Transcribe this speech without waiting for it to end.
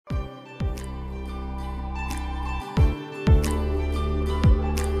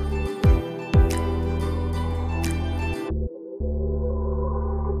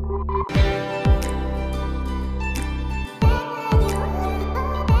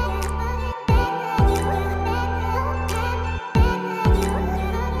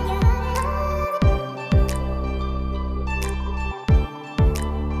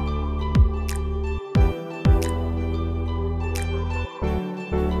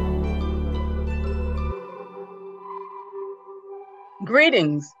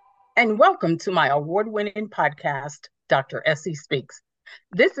Greetings and welcome to my award-winning podcast, Dr. Essie Speaks.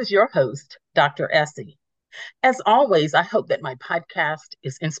 This is your host, Dr. Essie. As always, I hope that my podcast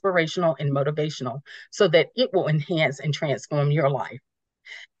is inspirational and motivational so that it will enhance and transform your life.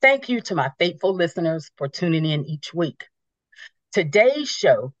 Thank you to my faithful listeners for tuning in each week. Today's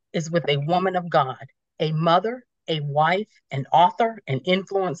show is with a woman of God, a mother, a wife, an author, an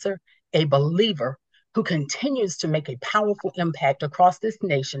influencer, a believer who continues to make a powerful impact across this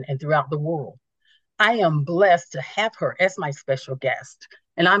nation and throughout the world. I am blessed to have her as my special guest,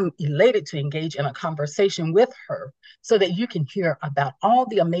 and I'm elated to engage in a conversation with her so that you can hear about all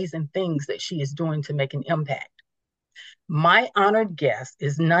the amazing things that she is doing to make an impact. My honored guest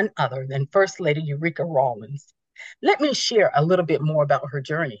is none other than First Lady Eureka Rawlings. Let me share a little bit more about her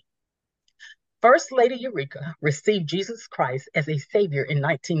journey. First Lady Eureka received Jesus Christ as a Savior in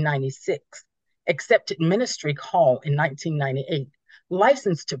 1996, accepted ministry call in 1998,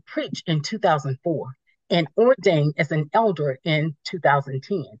 licensed to preach in 2004, and ordained as an elder in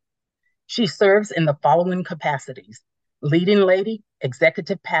 2010. She serves in the following capacities: leading lady,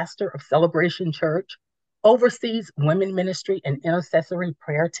 executive pastor of Celebration Church, oversees women ministry and intercessory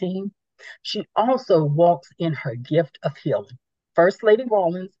prayer team. She also walks in her gift of healing. First Lady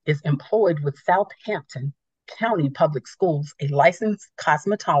Rawlings is employed with Southampton County Public Schools, a licensed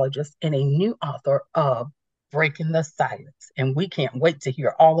cosmetologist, and a new author of Breaking the Silence. And we can't wait to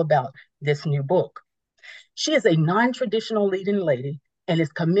hear all about this new book. She is a non-traditional leading lady and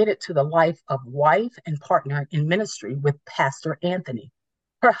is committed to the life of wife and partner in ministry with Pastor Anthony,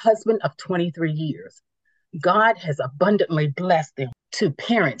 her husband of 23 years. God has abundantly blessed them to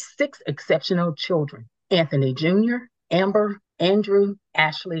parent 6 exceptional children: Anthony Jr., Amber, Andrew,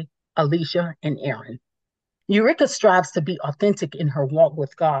 Ashley, Alicia, and Aaron. Eureka strives to be authentic in her walk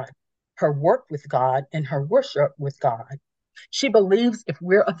with God, her work with God, and her worship with God. She believes if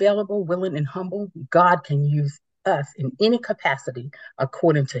we're available, willing, and humble, God can use us in any capacity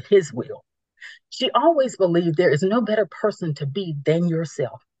according to his will. She always believed there is no better person to be than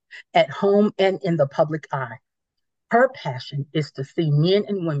yourself, at home and in the public eye. Her passion is to see men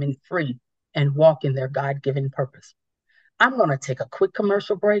and women free and walk in their God-given purpose. I'm going to take a quick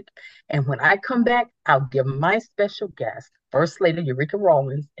commercial break, and when I come back, I'll give my special guest, First Lady Eureka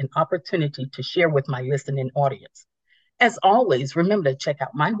Rawlings, an opportunity to share with my listening audience. As always, remember to check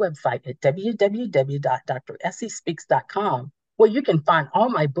out my website at www.dressiespeaks.com, where you can find all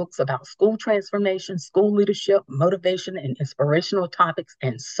my books about school transformation, school leadership, motivation, and inspirational topics,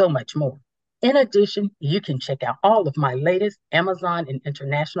 and so much more. In addition, you can check out all of my latest Amazon and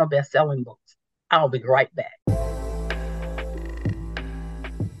international best-selling books. I'll be right back.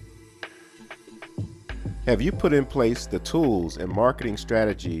 Have you put in place the tools and marketing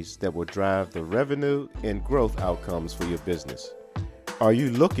strategies that will drive the revenue and growth outcomes for your business? Are you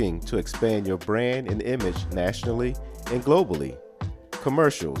looking to expand your brand and image nationally and globally?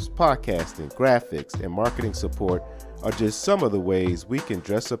 Commercials, podcasting, graphics, and marketing support are just some of the ways we can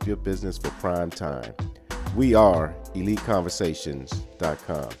dress up your business for prime time. We are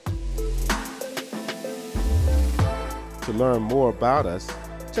EliteConversations.com. To learn more about us,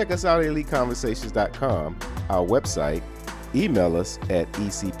 check us out at EliteConversations.com, our website, email us at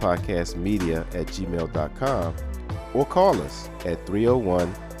ecpodcastmedia@gmail.com, or call us at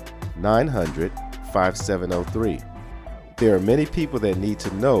 301-900-5703. There are many people that need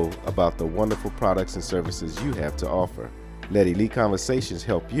to know about the wonderful products and services you have to offer. Let Elite Conversations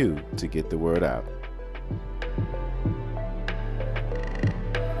help you to get the word out.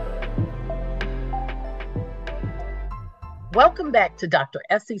 Welcome back to Dr.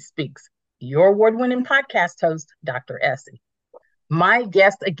 Essie Speaks, your award-winning podcast host, Dr. Essie. My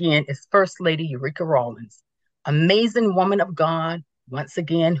guest again is First Lady Eureka Rawlings, amazing woman of God, once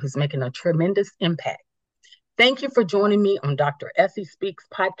again, who's making a tremendous impact. Thank you for joining me on Dr. Essie Speaks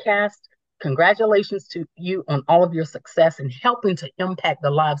podcast. Congratulations to you on all of your success in helping to impact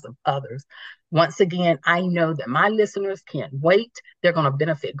the lives of others. Once again, I know that my listeners can't wait. They're going to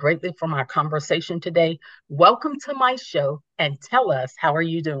benefit greatly from our conversation today. Welcome to my show, and tell us, how are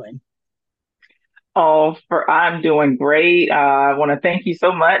you doing? I'm doing great. I want to thank you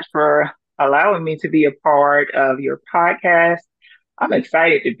so much for allowing me to be a part of your podcast. I'm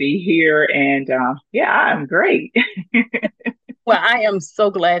excited to be here, and I'm great. Well, I am so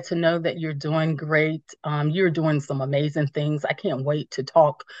glad to know that you're doing great. You're doing some amazing things. I can't wait to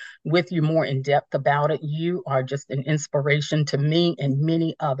talk with you more in depth about it. You are just an inspiration to me and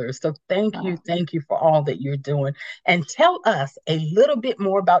many others. So thank you for all that you're doing. And tell us a little bit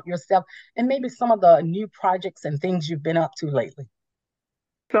more about yourself and maybe some of the new projects and things you've been up to lately.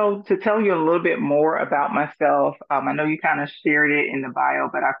 So to tell you a little bit more about myself, I know you kind of shared it in the bio,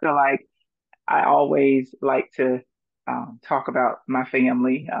 but I feel like I always like to talk about my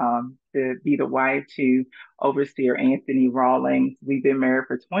family. To be the wife to Overseer Anthony Rawlings. We've been married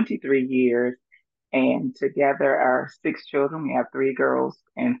for 23 years, and together our 6 children. We have 3 girls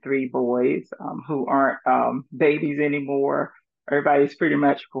and 3 boys who aren't babies anymore. Everybody's pretty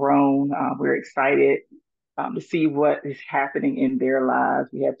much grown. We're excited to see what is happening in their lives.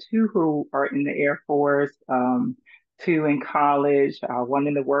 We have 2 who are in the Air Force, 2 in college, 1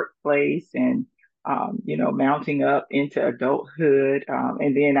 in the workplace, and mounting up into adulthood.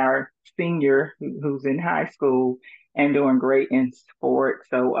 And then our senior who's in high school and doing great in sports.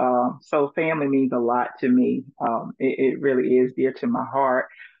 So family means a lot to me. It really is dear to my heart.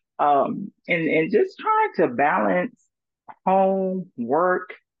 And just trying to balance home,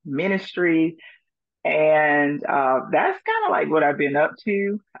 work, ministry, and that's kind of like what I've been up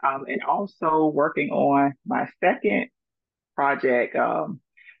to. And also working on my second project,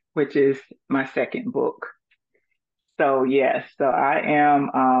 which is my second book. So yes, so I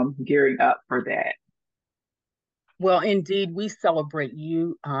am gearing up for that. Well, indeed, we celebrate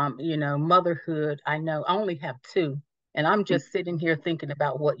you. Motherhood. I know I only have two, and I'm just sitting here thinking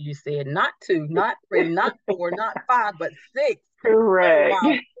about what you said. Not two, not three, not four, not five, but six. Oh, Correct.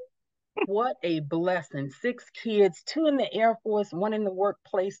 wow. What a blessing. 6 kids, two in the Air Force, one in the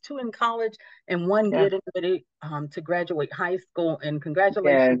workplace, two in college, and one Yeah. getting ready to graduate high school. And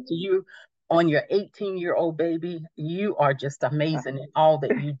congratulations Yes. to you on your 18-year-old baby. You are just amazing in all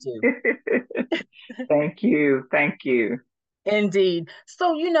that you do. Thank you. Thank you. Indeed.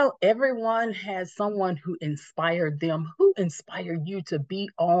 So, everyone has someone who inspired them. Who inspired you to be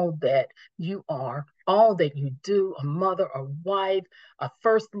all that you are, all that you do, a mother, a wife, a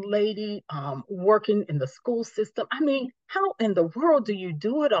first lady, working in the school system? I mean, how in the world do you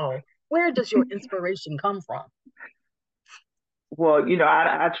do it all? Where does your inspiration come from? Well,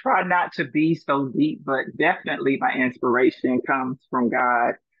 I try not to be so deep, but definitely my inspiration comes from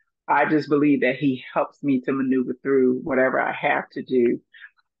God. I just believe that He helps me to maneuver through whatever I have to do.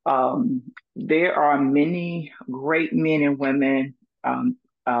 There are many great men and women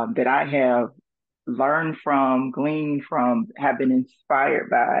that I have learned from, gleaned from, have been inspired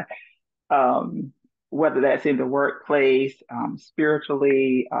by, whether that's in the workplace,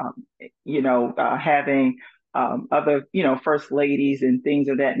 spiritually, having other, first ladies and things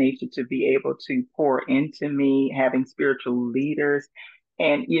of that nature to be able to pour into me, having spiritual leaders.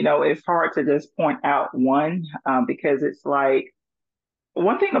 And, it's hard to just point out one because it's like,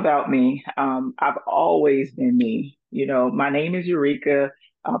 one thing about me, I've always been me. My name is Eureka.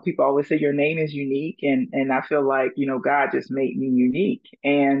 People always say your name is unique, and I feel like God just made me unique,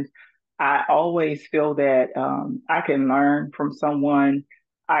 and I always feel that I can learn from someone,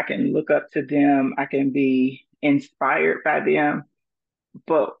 I can look up to them, I can be inspired by them,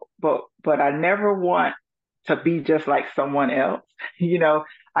 but I never want to be just like someone else. You know,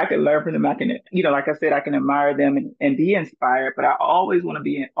 I can learn from them. I can, like I said, I can admire them and be inspired, but I always want to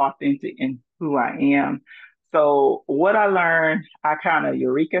be authentic in who I am. So what I learned, I kind of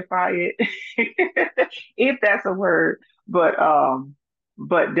eurekify it, if that's a word, but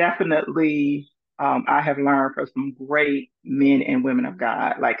definitely, I have learned from some great men and women of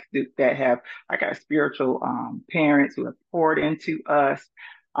God, like that have like our spiritual parents who have poured into us,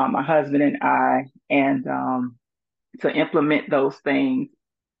 my husband and I, and to implement those things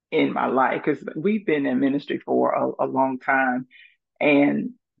in my life because we've been in ministry for a long time,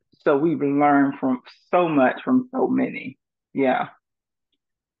 and so we've learned from so much from so many. Yeah.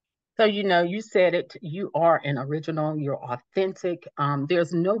 So, you said it, you are an original, you're authentic.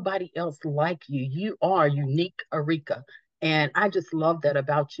 There's nobody else like you. You are unique, Arika. And I just love that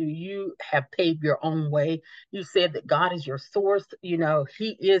about you. You have paved your own way. You said that God is your source.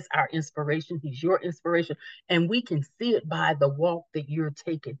 He is our inspiration. He's your inspiration. And we can see it by the walk that you're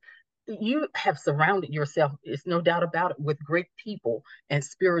taking. You have surrounded yourself, it's no doubt about it, with great people and Yeah.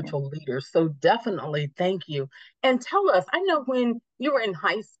 spiritual leaders. So definitely thank you. And tell us, I know when you were in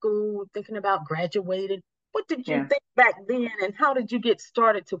high school thinking about graduating, what did you Yeah. think back then and how did you get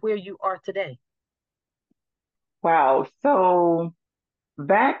started to where you are today? Wow. So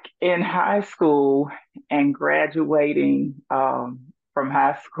back in high school and graduating from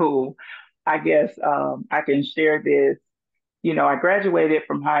high school, I guess I can share this. I graduated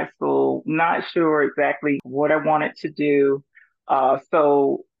from high school, not sure exactly what I wanted to do.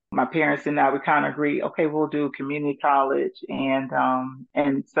 So my parents and I, we kind of agreed, okay, we'll do community college.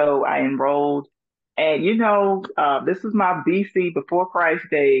 And so I enrolled. And, this was my BC before Christ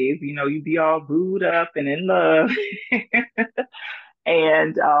days. You'd be all booed up and in love.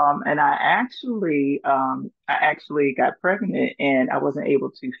 And I actually got pregnant and I wasn't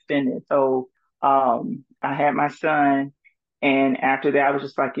able to finish. So I had my son, and after that I was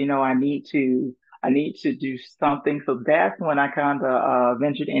just like, I need to do something. So that's when I kind of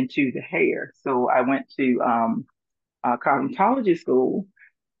ventured into the hair. So I went to cosmetology school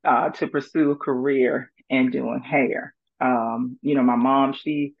to pursue a career in doing hair. My mom,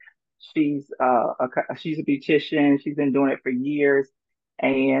 she's a beautician. She's been doing it for years,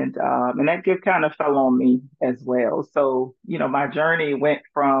 and that gift kind of fell on me as well. So my journey went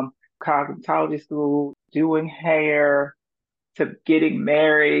from cosmetology school, doing hair, to getting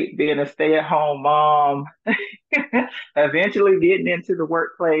married, being a stay-at-home mom, eventually getting into the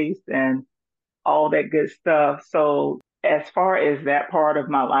workplace and all that good stuff. So as far as that part of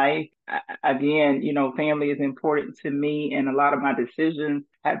my life, again, family is important to me, and a lot of my decisions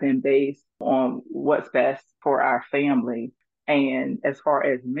have been based on what's best for our family. And as far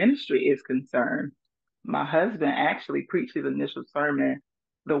as ministry is concerned, my husband actually preached his initial sermon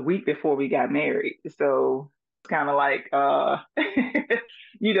the week before we got married. So it's kind of like, kind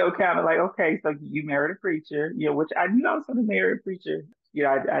of like, okay, so you married a preacher, which I knew I was going to marry a preacher.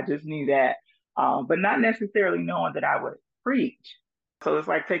 I just knew that, but not necessarily knowing that I would preach. So it's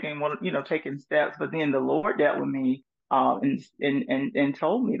like taking steps. But then the Lord dealt with me, and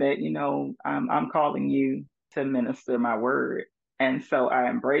told me that I'm calling you to minister my word. And so I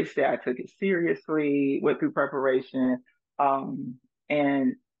embraced it. I took it seriously, went through preparation,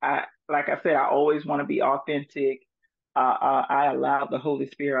 and like I said, I always want to be authentic. I allowed the Holy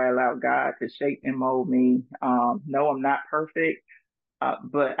Spirit, I allowed God to shape and mold me. No, I'm not perfect,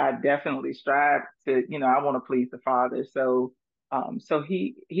 but I definitely strive to, I want to please the Father. So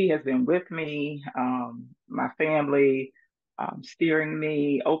he has been with me, my family, steering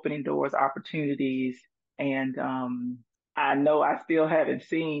me, opening doors, opportunities, and I know I still haven't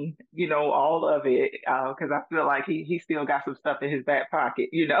seen, all of it, because I feel like he still got some stuff in his back pocket.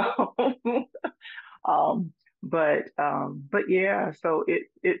 Um, but yeah, so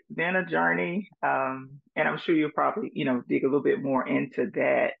it's been a journey, and I'm sure you'll probably dig a little bit more into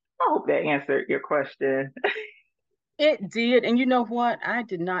that. I hope that answered your question. It did. And you know what? I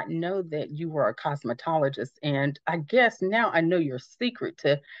did not know that you were a cosmetologist. And I guess now I know your secret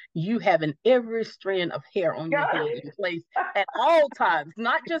to you having every strand of hair on your head in place at all times,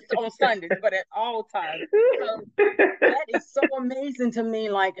 not just on Sundays, but at all times. So that is so amazing to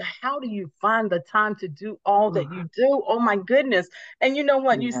me. Like, how do you find the time to do all that you do? Oh my goodness. And you know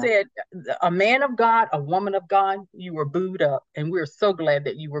what? You Yeah. said a man of God, a woman of God, you were booed up. And we're so glad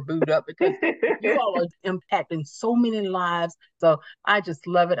that you were booed up because you all are impacting so many lives. So I just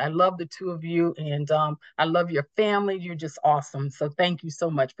love it. I love the two of you, and I love your family. You're just awesome. So thank you so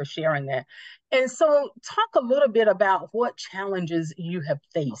much for sharing that. And so, talk a little bit about what challenges you have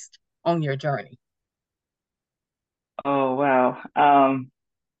faced on your journey. Oh wow.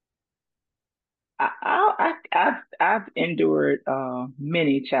 I've endured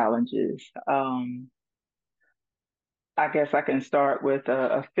many challenges. I guess I can start with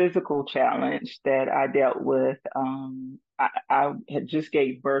a physical challenge that I dealt with. I had just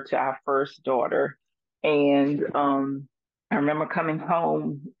gave birth to our first daughter, and I remember coming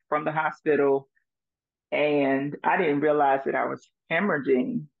home from the hospital, and I didn't realize that I was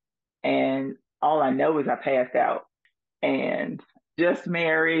hemorrhaging, and all I know is I passed out, and just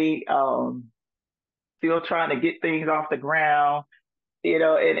married, still trying to get things off the ground. And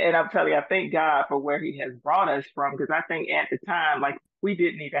I'm telling you, I thank God for where He has brought us from, because I think at the time, like, we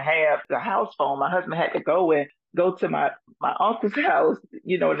didn't even have the house phone. My husband had to go to my uncle's house,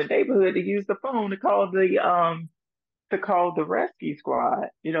 in the neighborhood, to use the phone to call the rescue squad.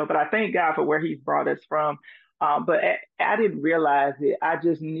 But I thank God for where He's brought us from. But I didn't realize it. I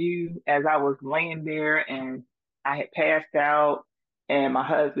just knew as I was laying there and I had passed out, and my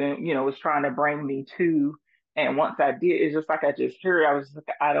husband, was trying to bring me to. And once I did, it's just like I just heard. I was just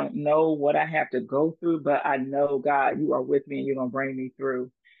like, I don't know what I have to go through, but I know, God, you are with me and you're gonna bring me through.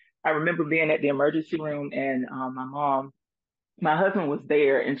 I remember being at the emergency room, and my husband was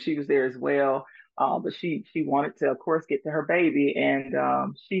there, and she was there as well. But she wanted to, of course, get to her baby,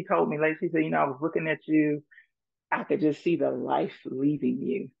 and she told me later. She said, I was looking at you. I could just see the life leaving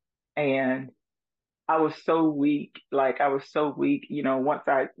you, and I was so weak. Like, I was so weak. Once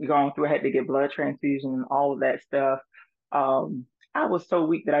I gone through, I had to get blood transfusion and all of that stuff. Um, I was so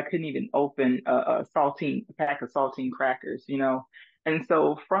weak that I couldn't even open a pack of saltine crackers. And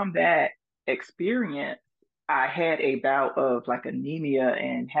so from that experience, I had a bout of like anemia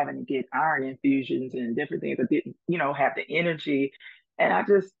and having to get iron infusions and different things. I didn't, have the energy. And I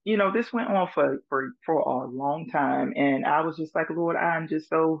just, this went on for a long time. And I was just like, Lord, I'm just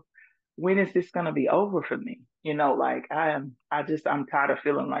so, when is this going to be over for me? Like I'm tired of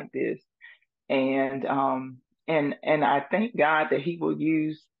feeling like this. And I thank God that He will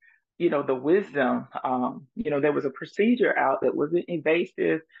use, the wisdom. There was a procedure out that wasn't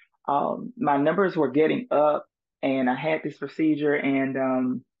invasive. My numbers were getting up, and I had this procedure, and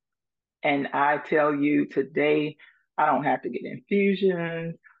I tell you today, I don't have to get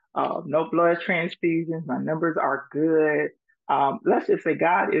infusions, no blood transfusions. My numbers are good. Let's just say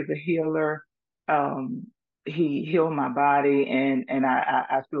God is a healer. Um, he healed my body, and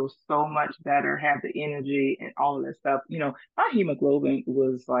I feel so much better, have the energy and all of that stuff. My hemoglobin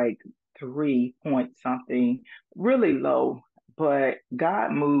was like 3 point something, really low, but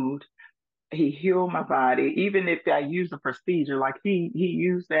God moved. He healed my body. Even if I use a procedure, like he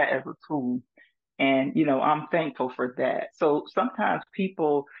used that as a tool. And, I'm thankful for that. So sometimes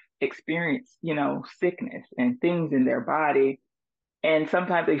people experience, sickness and things in their body. And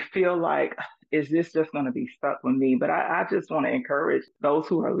sometimes they feel like, is this just going to be stuck with me? But I just want to encourage those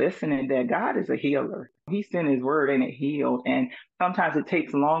who are listening that God is a healer. He sent his word and it healed. And sometimes it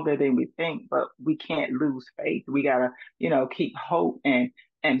takes longer than we think, but we can't lose faith. We got to, keep hope and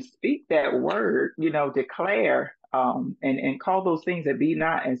speak that word, declare, and call those things that be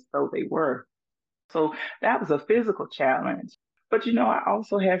not as though they were. So that was a physical challenge. But, I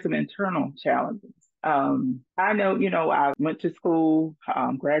also had some internal challenges. I know, I went to school,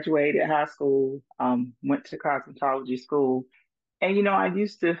 graduated high school, went to cosmetology school. And, I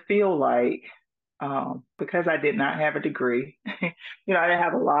used to feel like, because I did not have a degree, I didn't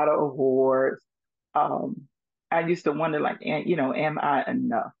have a lot of awards. Um, I used to wonder, like, am I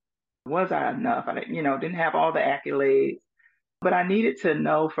enough? Was I enough? I didn't have all the accolades. But I needed to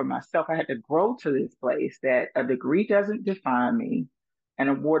know for myself, I had to grow to this place that a degree doesn't define me, an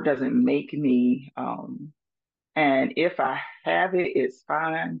award doesn't make me. And if I have it, it's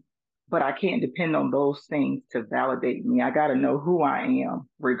fine. But I can't depend on those things to validate me. I got to know who I am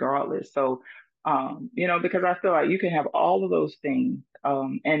regardless. So, because I feel like you can have all of those things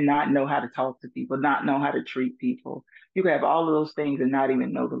and not know how to talk to people, not know how to treat people. You can have all of those things and not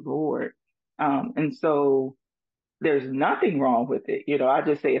even know the Lord. And so, there's nothing wrong with it. I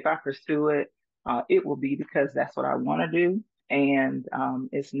just say if I pursue it, it will be because that's what I want to do. And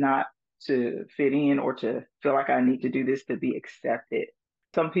it's not to fit in or to feel like I need to do this to be accepted.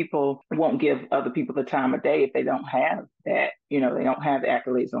 Some people won't give other people the time of day if they don't have that, they don't have the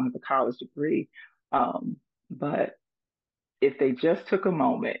accolades, don't have the college degree. But if they just took a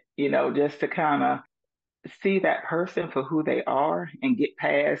moment, just to kind of see that person for who they are and get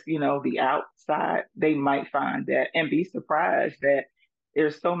past, the outside, they might find that and be surprised that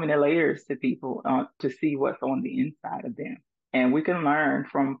there's so many layers to people to see what's on the inside of them. And we can learn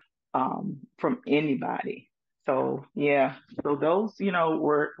from anybody. So yeah, so those,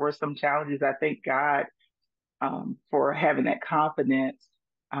 were some challenges. I thank God for having that confidence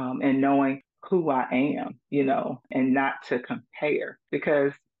and knowing who I am, and not to compare.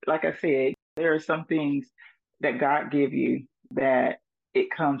 Because like I said, there are some things that God give you that it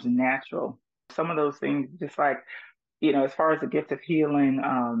comes natural. Some of those things, just like, as far as the gift of healing,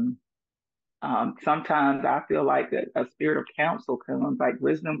 sometimes I feel like a spirit of counsel comes, like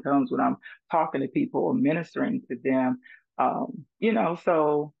wisdom comes when I'm talking to people or ministering to them.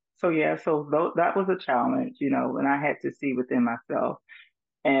 So yeah, so that was a challenge, and I had to see within myself.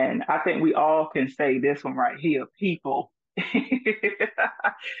 And I think we all can say this one right here, people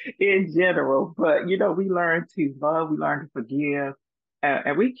in general. But, we learn to love, we learn to forgive,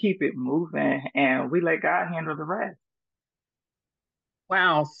 and we keep it moving and we let God handle the rest.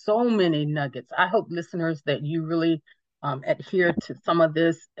 Wow, so many nuggets. I hope listeners that you really adhere to some of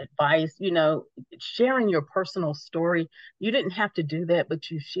this advice. Sharing your personal story, you didn't have to do that, but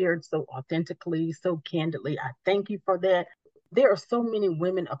you shared so authentically, so candidly. I thank you for that. There are so many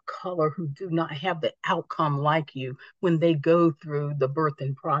women of color who do not have the outcome like you when they go through the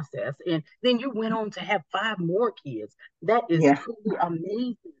birthing process. And then you went on to have 5 more kids. That is Yeah. truly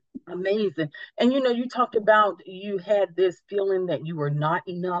amazing. Amazing. And you talked about you had this feeling that you were not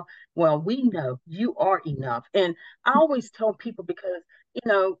enough. Well, we know you are enough. And I always tell people because,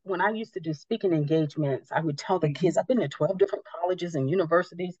 when I used to do speaking engagements, I would tell the kids, Mhm. I've been to 12 different colleges and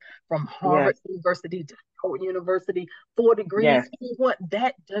universities, from Harvard Yes. University to Howard University, 4 degrees. Yes. You know what?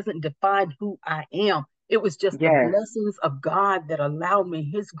 That doesn't define who I am. It was just the Yes. blessings of God that allowed me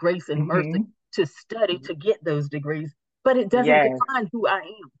His grace and mercy Hmm. to study to get those degrees. But it doesn't Yes. define who I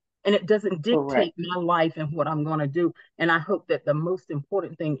am, and it doesn't Correct. dictate my life and what I'm going to do. And I hope that the most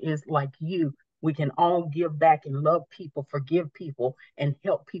important thing is, like you, we can all give back and love people, forgive people, and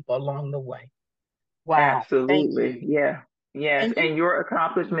help people along the way. Wow. Thank Absolutely. you. Yeah. Yes. And And you, your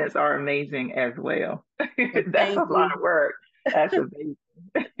accomplishments are amazing as well. That's a thank lot you. of work. That's amazing.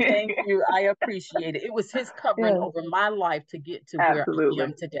 Thank you. I appreciate it. It was his covering Yeah, over my life to get to where I am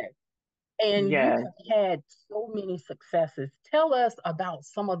absolutely. today. And you Yes. have had so many successes. Tell us about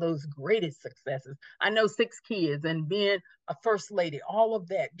some of those greatest successes. I know 6 kids and being a first lady, all of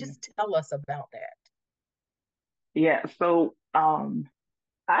that. Just tell us about that. Yeah. So,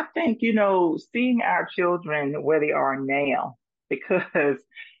 I think, seeing our children where they are now, because,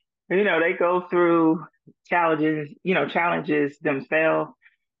 they go through challenges themselves.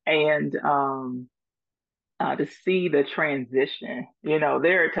 And, to see the transition.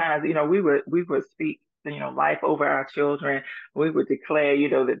 There are times, we would speak, life over our children. We would declare,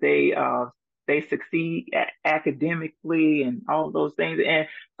 that they succeed academically and all those things. And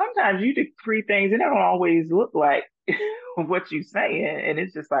sometimes you decree things and they don't always look like what you saying. And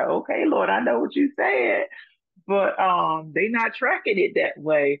it's just like, okay, Lord, I know what you said, but they not tracking it that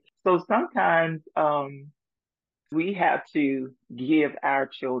way. So sometimes we have to give our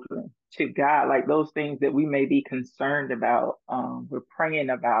children to God, like those things that we may be concerned about, we're praying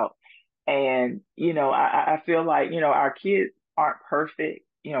about. And, I feel like, our kids aren't perfect.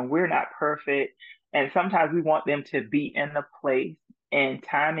 We're not perfect. And sometimes we want them to be in the place, and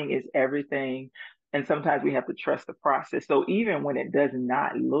timing is everything. And sometimes we have to trust the process. So even when it does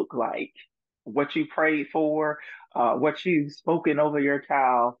not look like what you prayed for, what you've spoken over your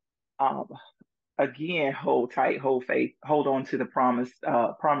child, um, again, hold tight, hold faith, hold on to the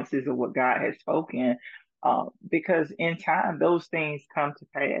promises of what God has spoken. Because in time, those things come to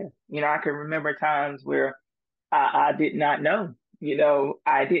pass. I can remember times where I did not know.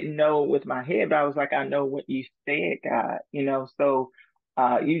 I didn't know with my head, but I was like, I know what you said, God. So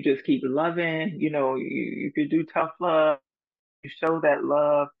you just keep loving. You could do tough love. You show that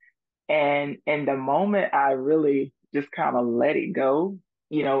love, and the moment I really just kind of let it go,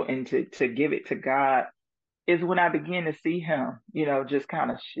 and to give it to God is when I begin to see him, just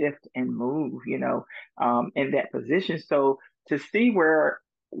kind of shift and move, in that position. So to see where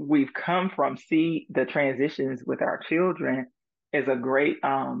we've come from, see the transitions with our children is a great,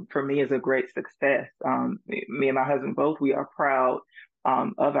 for me, is a great success. Me and my husband both, we are proud.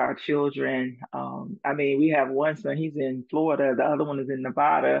 Of our children. I mean, we have one son, he's in Florida, the other one is in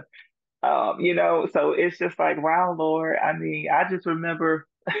Nevada. So it's just like, wow, Lord. I mean, I just remember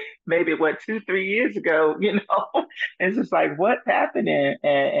maybe what 2, 3 years ago, it's just like what's happening,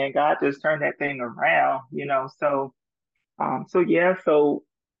 and God just turned that thing around. So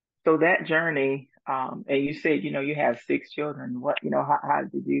that journey, and you said, you have 6 children. What, how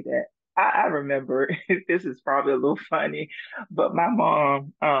did you do that? I remember this is probably a little funny, but my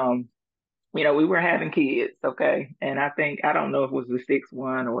mom, we were having kids, okay, and I don't know if it was the sixth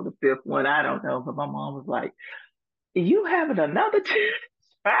one or the fifth one, I don't know, but my mom was like, "You having another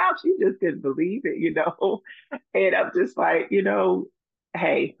child?" She just couldn't believe it. And I'm just like,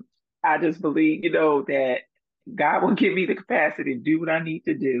 hey, I just believe, that God will give me the capacity to do what I need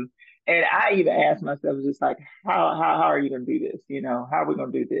to do. And I even asked myself, just like, how are you gonna do this? How are we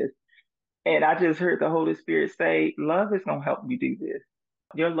gonna do this? And I just heard the Holy Spirit say, love is gonna help you do this.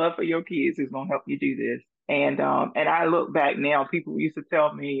 Your love for your kids is gonna help you do this. And I look back now, people used to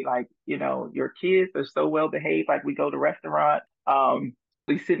tell me like, your kids are so well behaved. Like we go to restaurants,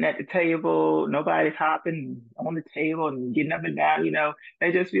 we sitting at the table, nobody's hopping on the table and getting up and down.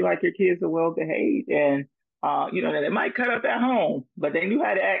 They just feel like your kids are well behaved, and they might cut up at home, but they knew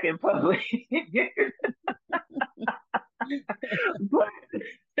how to act in public. but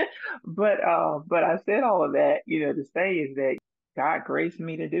but I said all of that, to say is that God graced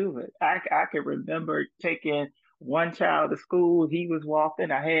me to do it. I can remember taking one child to school. He was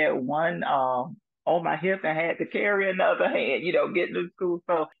walking. I had one on my hip. I had to carry another hand, getting to school.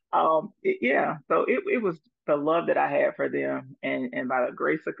 So yeah. So it was the love that I had for them, and by the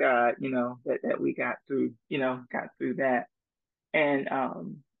grace of God, that we got through that. And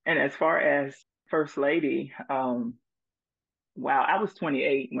as far as First Lady, wow, I was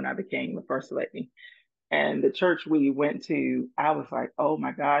 28 when I became the First Lady. And the church we went to, I was like, oh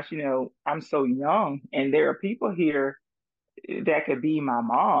my gosh, I'm so young. And there are people here that could be my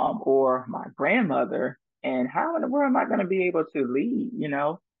mom or my grandmother. And how in the world am I going to be able to lead?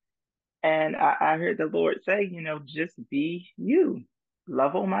 And I heard the Lord say, just be you,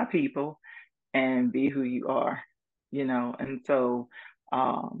 love on my people, and be who you are. And so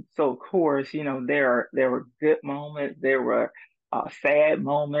of course, there were good moments, there were sad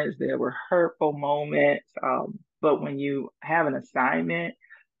moments, there were hurtful moments. But when you have an assignment,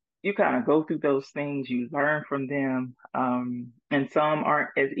 you kind of go through those things, you learn from them. And some aren't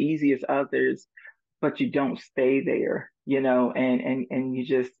as easy as others, but you don't stay there, and you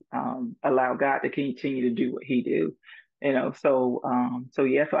just allow God to continue to do what He do, So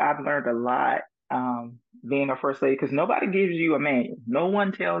yeah, so I've learned a lot being a first lady because nobody gives you a manual. No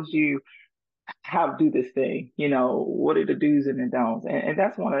one tells you how to do this thing. What are the do's and the don'ts, and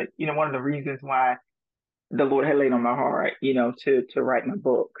that's one of the reasons why the Lord had laid on my heart, to write my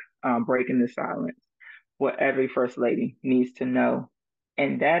book, Breaking the Silence, what every first lady needs to know.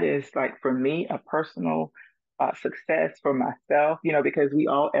 And that is like for me, a personal success for myself, because we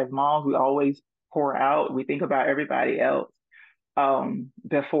all, as moms, we always pour out, we think about everybody else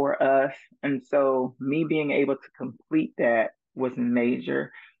before us. And so me being able to complete that was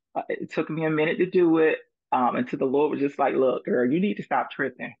major. It took me a minute to do it. Until the Lord was just like, look, girl, you need to stop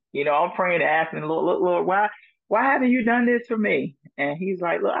tripping. I'm praying and asking the Lord, look, Lord, why haven't you done this for me? And he's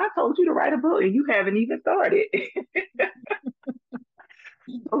like, look, I told you to write a book and you haven't even started.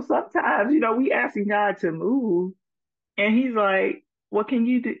 So sometimes, we asking God to move and he's like, well, can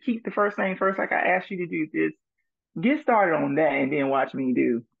you keep the first thing first? Like I asked you to do this, get started on that and then watch me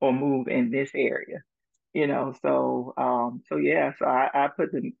do or move in this area. So yeah, so I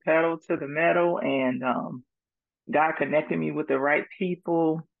put the pedal to the metal and God connected me with the right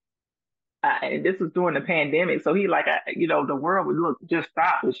people. And this was during the pandemic. So he like, the world would look, just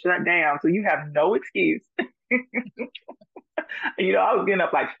stop and shut down. So you have no excuse. I was getting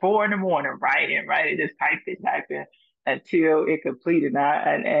up like 4 a.m, writing, just typing until it completed.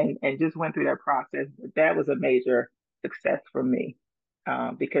 And just went through that process. But that was a major success for me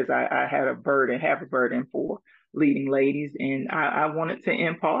because I have a burden for leading ladies. And I wanted to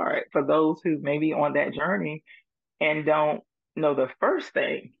impart for those who may be on that journey and don't know the first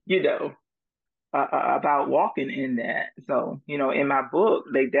thing, about walking in that. So, in my book,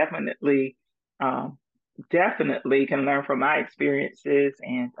 they um, definitely can learn from my experiences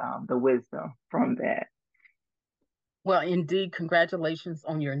and the wisdom from that. Well, indeed, congratulations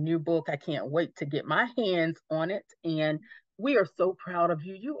on your new book. I can't wait to get my hands on it. And we are so proud of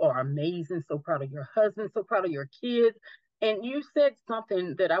you. You are amazing. So proud of your husband, so proud of your kids. And you said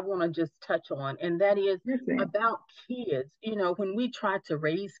something that I want to just touch on, and that is Listen, about kids. When we try to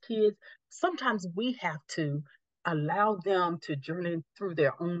raise kids, sometimes we have to allow them to journey through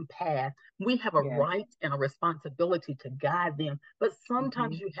their own path. We have a yes. right and a responsibility to guide them, but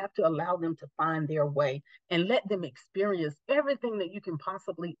sometimes Hmm. you have to allow them to find their way and let them experience everything that you can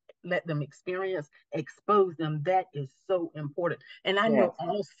possibly let them experience, expose them. That is so important. And I know Yes.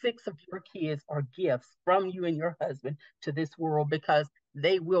 all six of your kids are gifts from you and your husband to this world because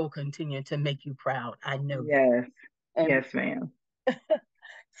they will continue to make you proud. I know that. Yes. And Yes, ma'am.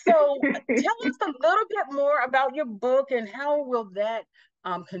 so tell us a little bit more about your book and how will that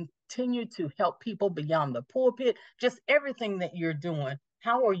continue to help people beyond the pulpit, just everything that you're doing.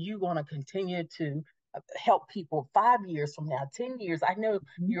 How are you going to continue to help people 5 years from now, 10 years? I know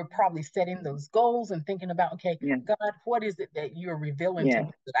Mhm. you're probably setting those goals and thinking about, okay, Yes. God, what is it that you're revealing to me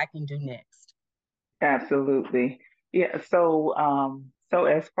Yes. that I can do next? Absolutely. Yeah. So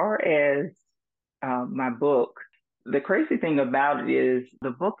as far as my book, the crazy thing about it is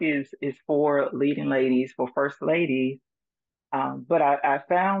the book is for leading ladies, for first ladies. But I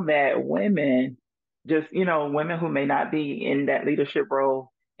found that women, just women who may not be in that leadership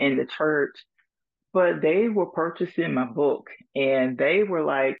role in the church, but they were purchasing my book and they were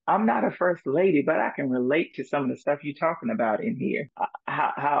like, "I'm not a first lady, but I can relate to some of the stuff you're talking about in here.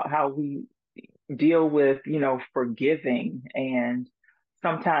 How we deal with, forgiving and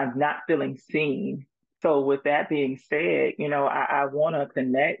sometimes not feeling seen." So with that being said, I want to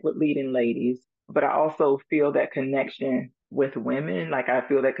connect with leading ladies, but I also feel that connection with women. Like I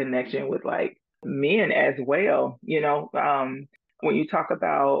feel that connection with like men as well. When you talk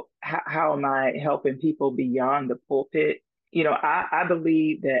about how am I helping people beyond the pulpit, I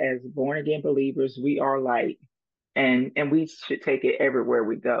believe that as born again believers, we are light and we should take it everywhere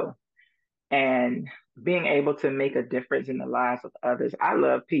we go and being able to make a difference in the lives of others. I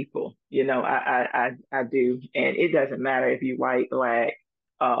love people, I do. And it doesn't matter if you white, black,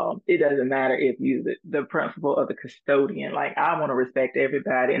 it doesn't matter if you the principal or the custodian. Like I want to respect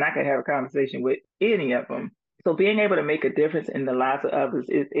everybody and I can have a conversation with any of them. So being able to make a difference in the lives of others,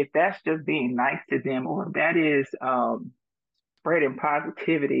 if that's just being nice to them or if that is spreading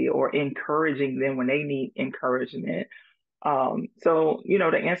positivity or encouraging them when they need encouragement, so,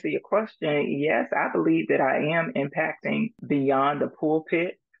 to answer your question, yes, I believe that I am impacting beyond the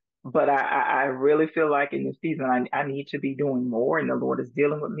pulpit, but I really feel like in this season, I need to be doing more, and the Lord is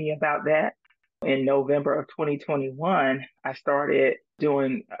dealing with me about that. In November of 2021, I started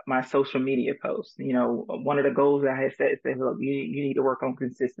doing my social media posts. One of the goals I had set is, look, you need to work on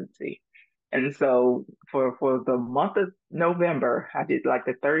consistency. And so for the month of November, I did like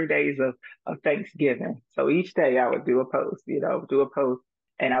the 30 days of Thanksgiving. So each day I would do a post, and I would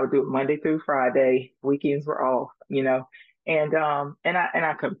do it Monday through Friday. Weekends were off, and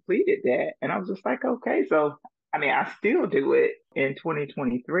I completed that. And I was just like, okay, so I mean, I still do it in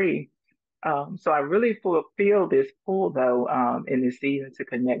 2023. So I really feel this pull though, in this season to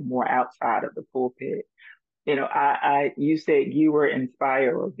connect more outside of the pulpit. You said you were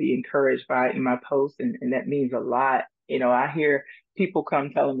inspired or be encouraged by in my post, and that means a lot. I hear people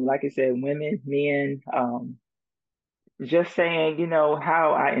come telling me, like I said, women, men, just saying,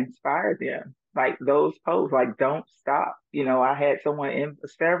 how I inspire them. Like those posts, like don't stop. I had someone in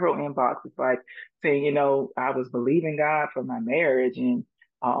several inboxes like saying, I was believing God for my marriage and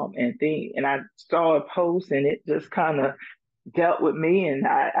I saw a post and it just kind of dealt with me, and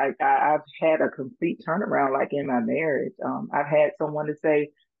I've had a complete turnaround like in my marriage. I've had someone to say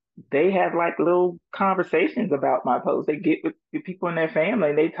they have like little conversations about my posts. They get with people in their family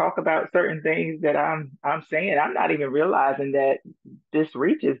and they talk about certain things that I'm saying. I'm not even realizing that this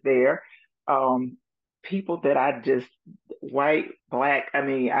reaches there. People that I just white, black, I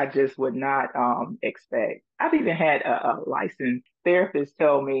mean, I just would not expect. I've even had a licensed therapist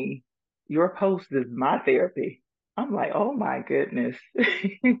tell me, your post is my therapy. I'm like, oh my goodness.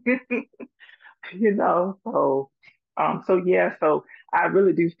 So yeah, so I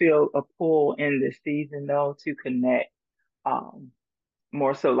really do feel a pull in this season though to connect um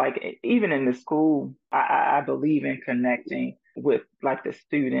more so like even in the school, I believe in connecting with like the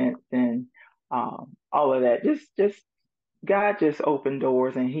students and all of that. Just God just opened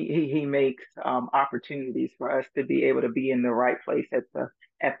doors and he makes opportunities for us to be able to be in the right place at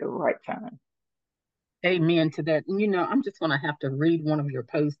the right time. Amen to that. And I'm just going to have to read one of your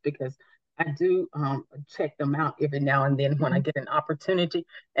posts because I do check them out every now and then when I Mhm. get an opportunity.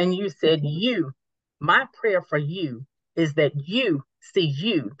 And you said, Mhm. my prayer for you is that you see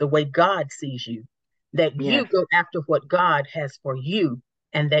you the way God sees you, that you Yes, go after what God has for you,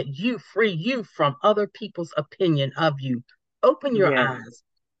 and that you free you from other people's opinion of you. Open your yes, eyes.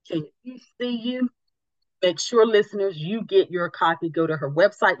 Can you see you? Make sure, listeners, you get your copy. Go to her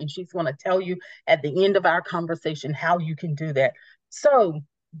website, and she's going to tell you at the end of our conversation how you can do that. So,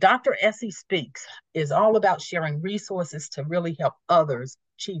 Dr. Essie Speaks is all about sharing resources to really help others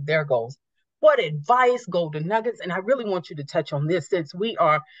achieve their goals. What advice, golden nuggets, and I really want you to touch on this since we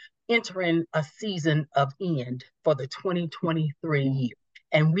are entering a season of end for the 2023 year,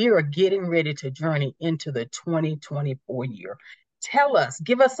 and we are getting ready to journey into the 2024 year. Tell us,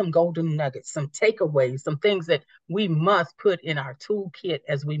 give us some golden nuggets, some takeaways, some things that we must put in our toolkit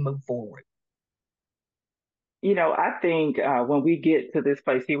as we move forward. I think when we get to this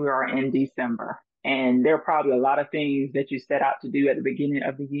place, here we are in December, and there are probably a lot of things that you set out to do at the beginning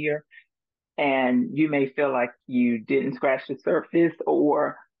of the year, and you may feel like you didn't scratch the surface,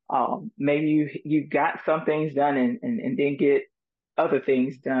 or maybe you got some things done and didn't get other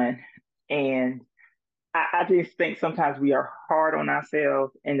things done. And I just think sometimes we are hard on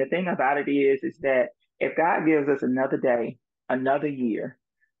ourselves. And the thing about it is that if God gives us another day, another year,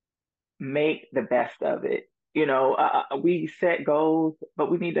 make the best of it. We set goals,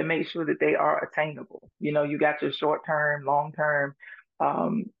 but we need to make sure that they are attainable. You got your short term, long term,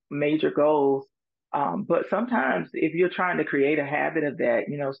 major goals. But sometimes if you're trying to create a habit of that,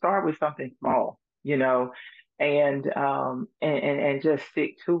 start with something small, and just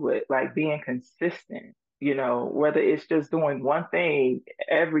stick to it, like being consistent, whether it's just doing one thing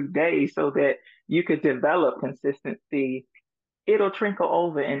every day so that you could develop consistency, it'll trickle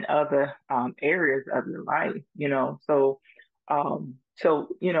over in other areas of your life,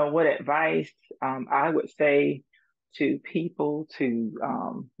 what advice I would say to people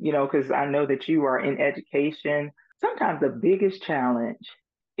because I know that you are in education. Sometimes the biggest challenge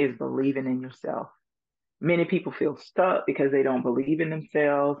is believing in yourself. Many people feel stuck because they don't believe in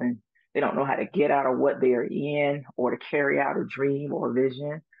themselves and they don't know how to get out of what they're in or to carry out a dream or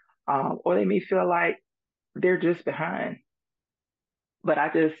vision. Or they may feel like they're just behind. But I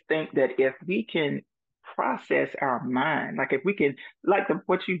just think that if we can process our mind, like if we can, like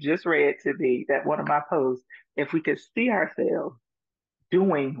what you just read to me, that one of my posts, if we could see ourselves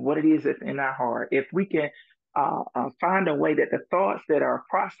doing what it is that's in our heart, if we can find a way that the thoughts that are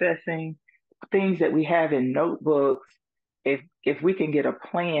processing things that we have in notebooks, if we can get a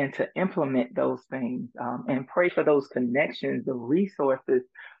plan to implement those things and pray for those connections, the resources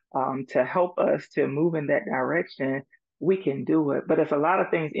to help us to move in that direction, we can do it. But it's a lot of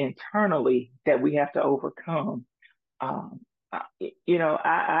things internally that we have to overcome. Um, you know,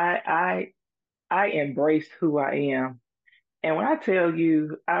 I embrace who I am. And when I tell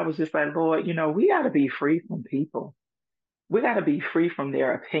you, I was just like, Lord, you know, we got to be free from people. We got to be free from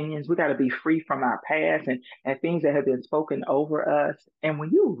their opinions. We got to be free from our past and things that have been spoken over us. And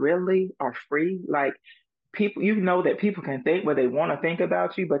when you really are free, like people, you know that people can think what they want to think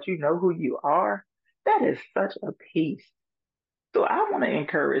about you, but you know who you are. That is such a peace. So I want to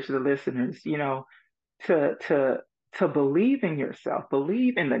encourage the listeners, you know, to to believe in yourself,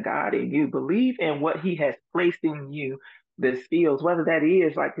 believe in the God in you, believe in what He has placed in you, the skills, whether that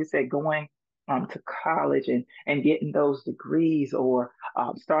is, like you said, going to college and getting those degrees, or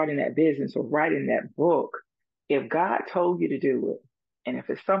starting that business, or writing that book. If God told you to do it, and if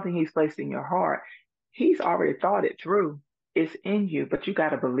it's something He's placed in your heart, He's already thought it through. It's in you, but you got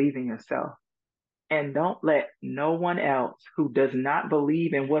to believe in yourself. And don't let no one else who does not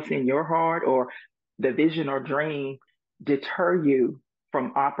believe in what's in your heart or the vision or dream deter you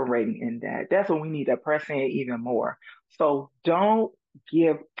from operating in that. That's when we need to press in even more. So don't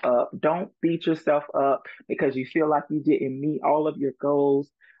give up. Don't beat yourself up because you feel like you didn't meet all of your goals.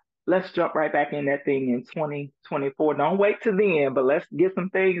 Let's jump right back in that thing in 2024. Don't wait till then, but let's get some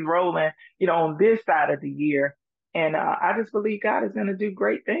things rolling, you know, on this side of the year. And I just believe God is going to do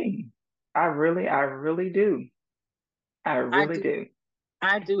great things. I really do. I I really do. do.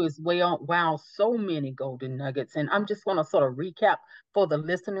 I do as well. Wow, so many golden nuggets. And I'm just going to sort of recap for the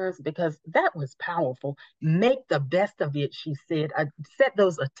listeners because that was powerful. Make the best of it, she said. Set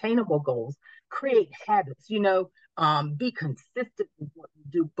those attainable goals, create habits, be consistent with what you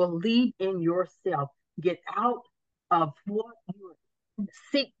do, believe in yourself, get out of what you're,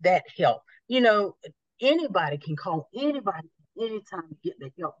 seek that help. Anybody can call anybody anytime to get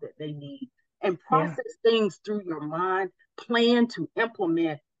the help that they need and Yeah. process things through your mind, plan to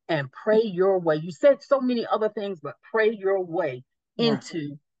implement, and pray your way. You said so many other things, but pray your way Yeah.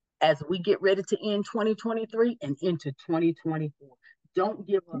 into as we get ready to end 2023 and into 2024. Don't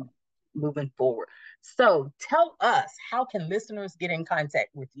give up moving forward. So tell us, how can listeners get in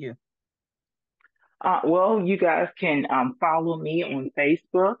contact with you? Well, you guys can follow me on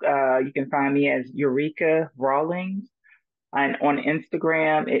Facebook. You can find me as Eureka Rawlings. And on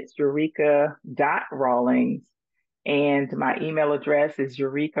Instagram, it's Eureka.Rawlings. And my email address is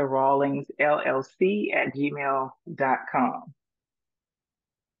EurekaRawlingsLLC@gmail.com.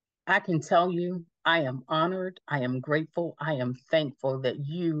 I can tell you, I am honored, I am grateful, I am thankful that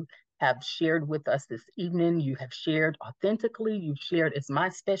you have shared with us this evening. You have shared authentically, you've shared as my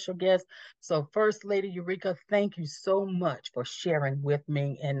special guest. So, First Lady Eureka, thank you so much for sharing with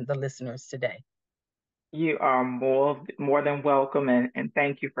me and the listeners today. You are more than welcome, and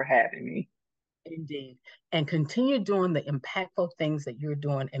thank you for having me. Indeed. And continue doing the impactful things that you're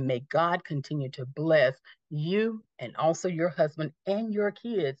doing, and may God continue to bless you and also your husband and your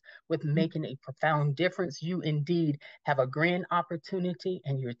kids with making a profound difference. You indeed have a grand opportunity,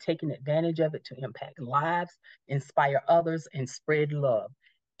 and you're taking advantage of it to impact lives, inspire others, and spread love.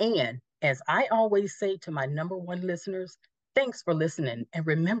 And as I always say to my number one listeners, thanks for listening. And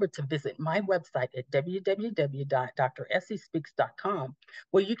remember to visit my website at www.dressyspeaks.com,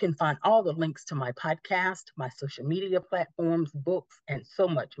 where you can find all the links to my podcast, my social media platforms, books, and so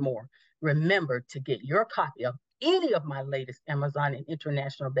much more. Remember to get your copy of any of my latest Amazon and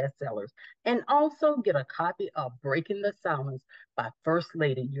international bestsellers, and also get a copy of Breaking the Silence by First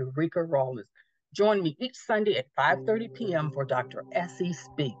Lady Eureka Rawlings. Join me each Sunday at 5:30 p.m. for Dr. Essie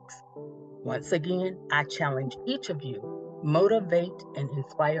Speaks. Once again, I challenge each of you, motivate and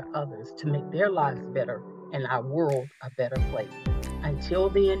inspire others to make their lives better and our world a better place. Until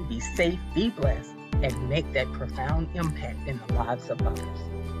then, be safe, be blessed, and make that profound impact in the lives of others.